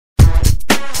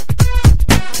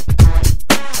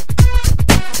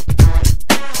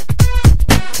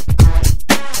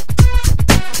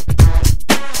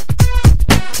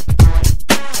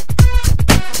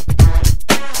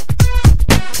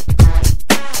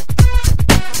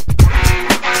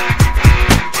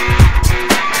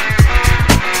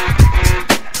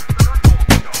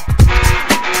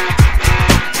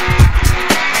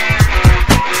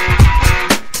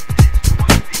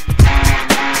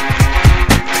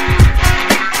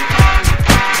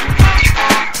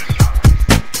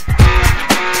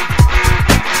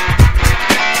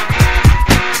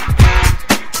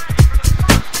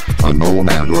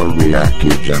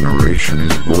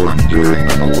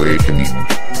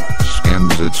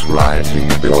It's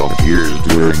rising above years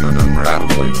during an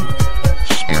unraveling,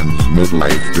 ends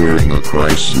midlife during a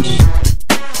crisis.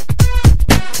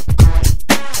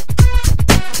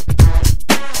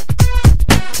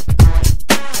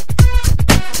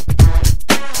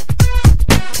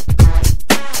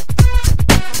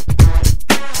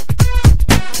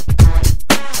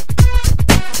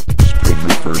 Spring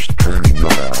the first turning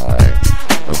of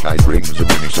the tide brings a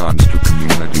renaissance to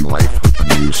community life with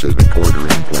a new civic order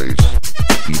in place.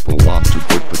 People want to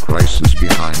put the crisis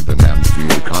behind them and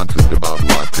feel content about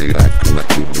what they have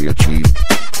collectively achieved.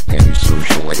 Any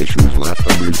social issues left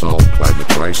unresolved by the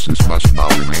crisis must now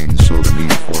remain, so the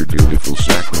need for dutiful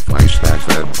sacrifice has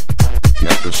ebbed.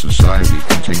 Yet the society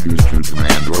continues to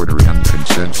demand order and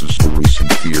consensus. The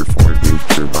recent fear for group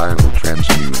survival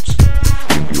transmutes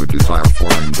into a desire for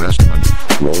investment,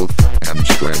 growth, and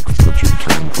strength, which in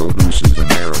turn produces an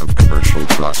era of commercial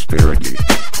prosperity,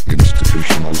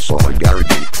 institutional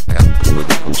solidarity, and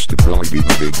political stability.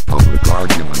 The big public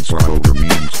arguments are over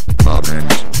means, not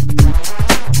ends.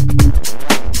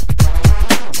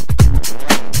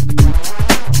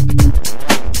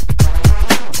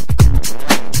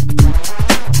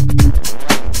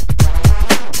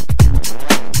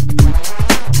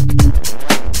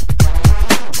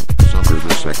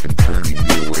 Second turning,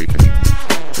 the awakening.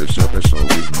 This episode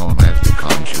is known as the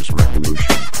conscious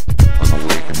revolution. An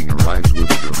awakening arrives with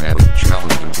a dramatic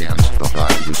challenge against the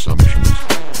hive assumptions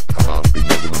about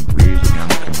benevolent reason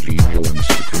and congenial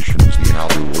institutions. The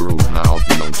outer world now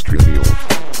feels trivial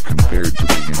compared to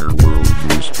the inner world.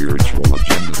 New spiritual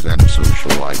agendas and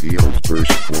social ideals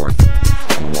burst forth,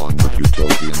 along with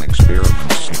utopian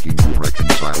experiments seeking to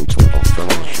reconcile total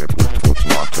fellowship with total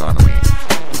autonomy.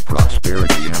 The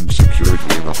prosperity and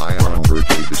security of a high are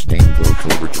overtly disdained, though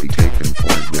covertly taken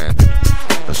for granted.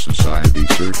 A society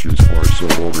searches for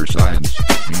soul over science,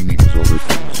 meanings over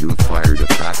things. Youth-fired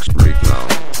attacks break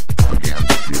out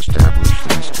against the established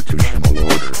institutional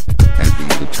order, and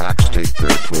these attacks take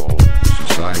their toll.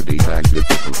 Society has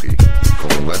difficulty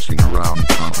coalescing around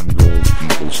common goals.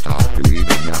 People stop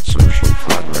believing that social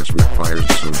progress requires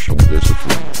social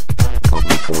discipline.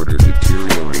 Public order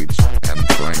deteriorates, and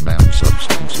crime and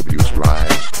substance abuse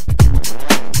rise.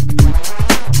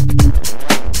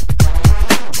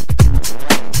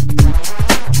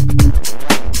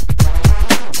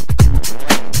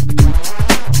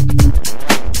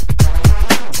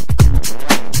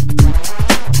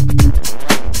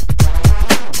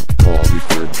 All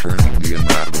before turning, the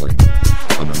unraveling.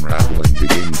 An unraveling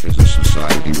begins as a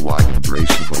society-wide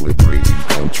embrace of a liberating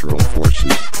cultural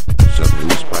forces set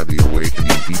loose by the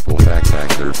awakening. People act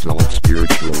their fill of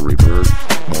spiritual rebirth,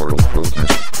 moral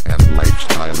protest, and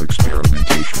lifestyle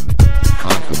experimentation.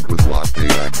 Content with what they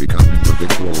had become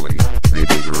individually, they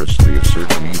vigorously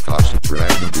assert an ethos of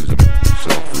pragmatism,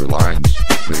 self-reliance,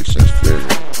 laissez-faire,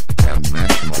 and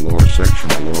national or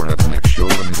sectional or ethnic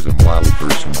chauvinism. While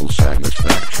personal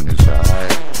satisfaction is high,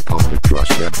 public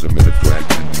trust ebbs amid a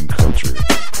fragmenting culture.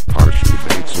 Harsh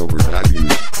debates over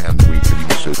values and weakening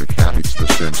civic habits. The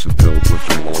sense of guilt which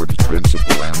rewards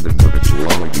principle and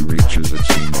individuality reaches its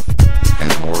zenith.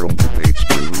 As moral debates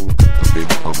brew, the big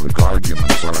public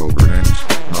arguments are over ends,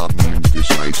 not means.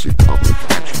 Decisive public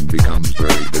action becomes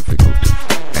very difficult.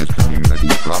 As community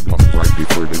problems are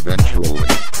deferred, eventually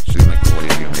cynical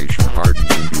alienation hardens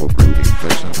into a brooding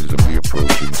pessimism. The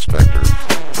approaching specter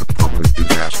of public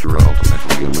disaster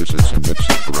ultimately elicits a mix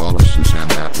of paralysis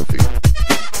and apathy.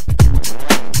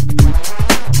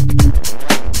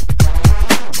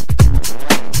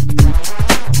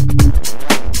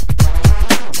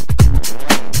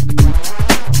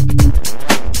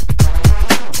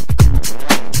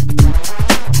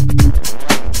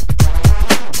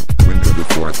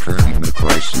 Turning the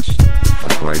crisis. A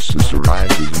crisis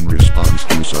arises in response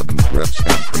to sudden threats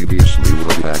that previously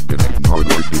would have been ignored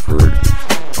or deferred,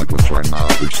 but which are now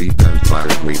perceived as dire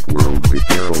great worldly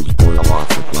perils. Boil off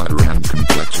the clutter and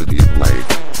complexity of life,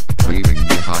 leaving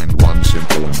behind one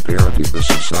simple imperative: the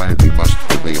society must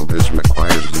prevail. This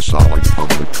requires the solid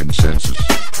public consensus,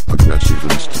 aggressive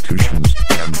institutions,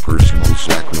 and personal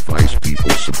sacrifice.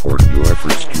 People support new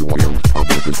efforts to wield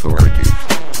public authority,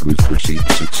 whose perceived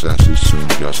success is soon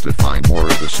justifying more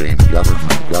of the same.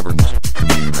 Government governs,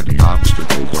 community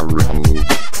obstacles are removed,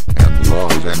 and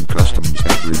laws and customs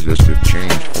have resisted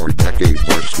change for decades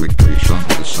or strictly shunned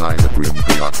aside. A grim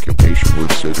preoccupation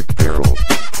with civic peril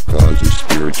causes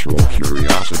spiritual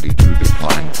curiosity to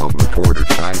decline. Public order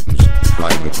tightens,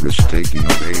 private risk-taking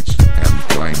abates, and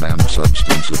crime and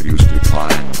substance abuse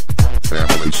decline.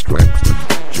 Families strengthen,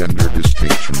 gender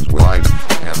distinctions widen,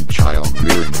 and child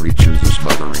rearing reaches a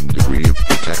smothering degree of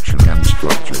protection and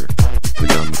structure. The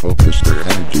young focus their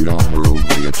energy on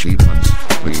worldly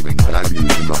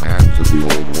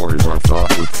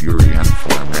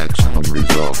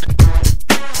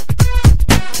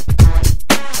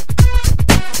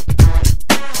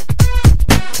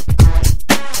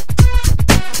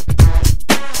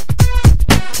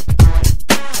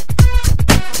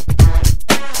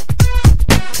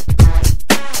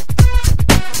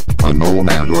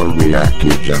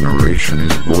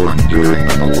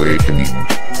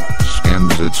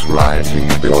rising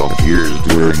above appears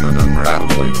during an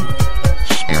unraveling,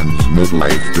 ends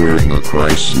midlife during a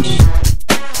crisis.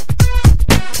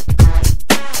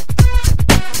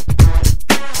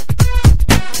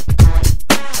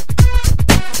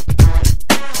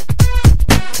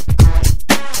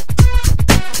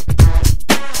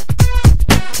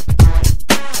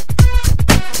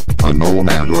 A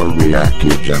nomad or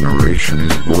reactive generation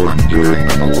is born during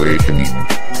an awakening,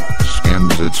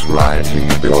 ends its rising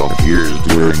above appears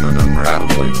during an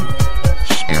unraveling,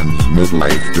 ends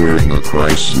midlife during a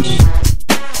crisis.